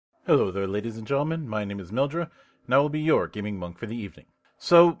Hello there, ladies and gentlemen. My name is Mildra, and I will be your gaming monk for the evening.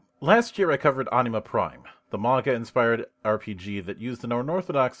 So, last year I covered Anima Prime, the manga-inspired RPG that used an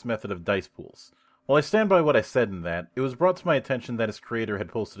unorthodox method of dice pools. While I stand by what I said in that, it was brought to my attention that its creator had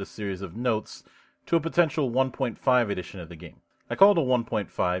posted a series of notes to a potential 1.5 edition of the game. I call it a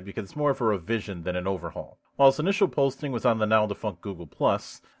 1.5 because it's more of a revision than an overhaul. While its initial posting was on the now-defunct Google+,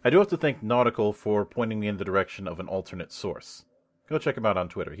 I do have to thank Nautical for pointing me in the direction of an alternate source. Go check him out on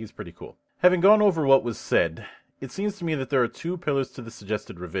Twitter, he's pretty cool. Having gone over what was said, it seems to me that there are two pillars to the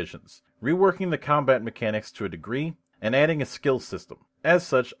suggested revisions: reworking the combat mechanics to a degree, and adding a skill system. As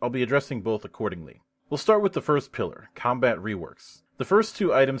such, I'll be addressing both accordingly. We'll start with the first pillar, combat reworks. The first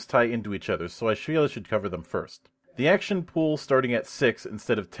two items tie into each other, so I feel I should cover them first. The action pool starting at 6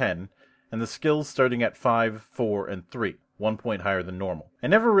 instead of 10, and the skills starting at 5, 4, and 3, 1 point higher than normal. I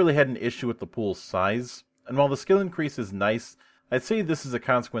never really had an issue with the pool's size, and while the skill increase is nice, I'd say this is a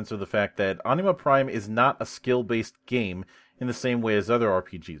consequence of the fact that Anima Prime is not a skill-based game in the same way as other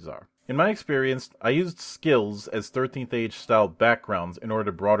RPGs are. In my experience, I used skills as 13th Age style backgrounds in order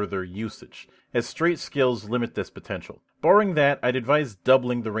to broaden their usage, as straight skills limit this potential. Barring that, I'd advise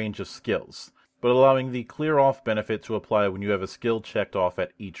doubling the range of skills, but allowing the clear-off benefit to apply when you have a skill checked off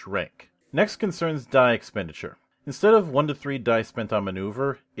at each rank. Next concerns die expenditure. Instead of 1 to 3 die spent on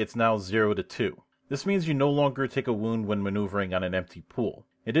maneuver, it's now 0 to 2. This means you no longer take a wound when maneuvering on an empty pool.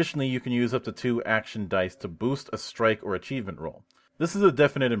 Additionally, you can use up to 2 action dice to boost a strike or achievement roll. This is a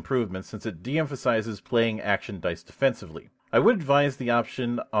definite improvement since it de-emphasizes playing action dice defensively. I would advise the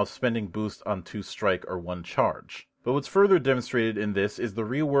option of spending boost on 2 strike or 1 charge. But what's further demonstrated in this is the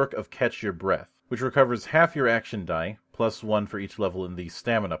rework of Catch Your Breath, which recovers half your action die, plus 1 for each level in the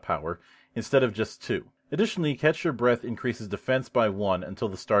stamina power, instead of just 2. Additionally, Catch Your Breath increases defense by 1 until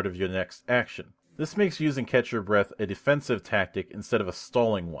the start of your next action. This makes using Catch Your Breath a defensive tactic instead of a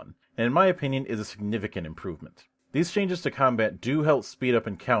stalling one, and in my opinion is a significant improvement. These changes to combat do help speed up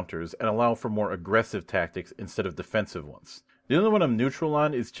encounters and allow for more aggressive tactics instead of defensive ones. The only one I'm neutral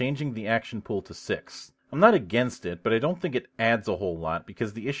on is changing the action pool to 6. I'm not against it, but I don't think it adds a whole lot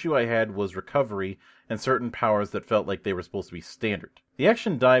because the issue I had was recovery and certain powers that felt like they were supposed to be standard. The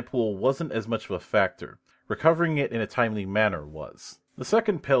action die pool wasn't as much of a factor. Recovering it in a timely manner was. The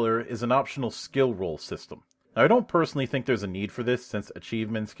second pillar is an optional skill roll system. Now, I don't personally think there's a need for this since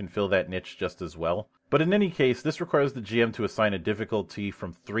achievements can fill that niche just as well, but in any case, this requires the GM to assign a difficulty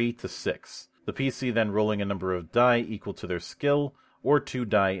from 3 to 6, the PC then rolling a number of die equal to their skill, or 2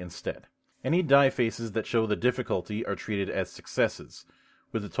 die instead. Any die faces that show the difficulty are treated as successes,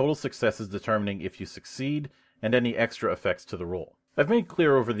 with the total successes determining if you succeed and any extra effects to the roll. I've made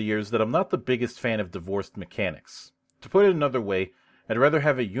clear over the years that I'm not the biggest fan of divorced mechanics. To put it another way, I'd rather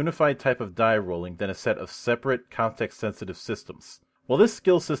have a unified type of die rolling than a set of separate, context-sensitive systems. While this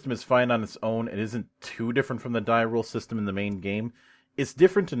skill system is fine on its own and isn't too different from the die roll system in the main game, it's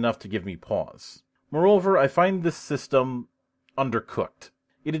different enough to give me pause. Moreover, I find this system undercooked.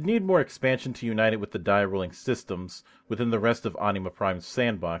 It'd need more expansion to unite it with the die rolling systems within the rest of Anima Prime's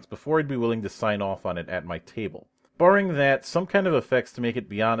sandbox before I'd be willing to sign off on it at my table. Barring that, some kind of effects to make it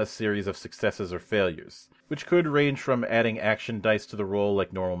beyond a series of successes or failures, which could range from adding action dice to the roll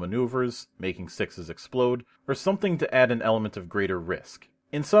like normal maneuvers, making 6s explode, or something to add an element of greater risk.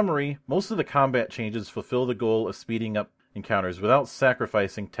 In summary, most of the combat changes fulfill the goal of speeding up encounters without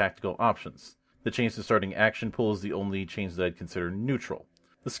sacrificing tactical options. The change to starting action pool is the only change that I'd consider neutral.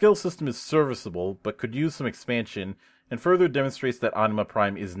 The skill system is serviceable, but could use some expansion, and further demonstrates that Anima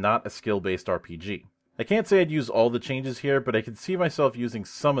Prime is not a skill-based RPG. I can't say I'd use all the changes here, but I could see myself using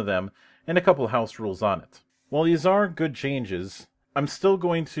some of them and a couple house rules on it. While these are good changes, I'm still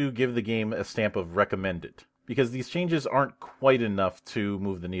going to give the game a stamp of recommended, because these changes aren't quite enough to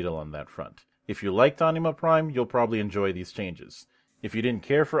move the needle on that front. If you liked Anima Prime, you'll probably enjoy these changes. If you didn't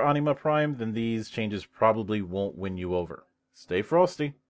care for Anima Prime, then these changes probably won't win you over. Stay frosty!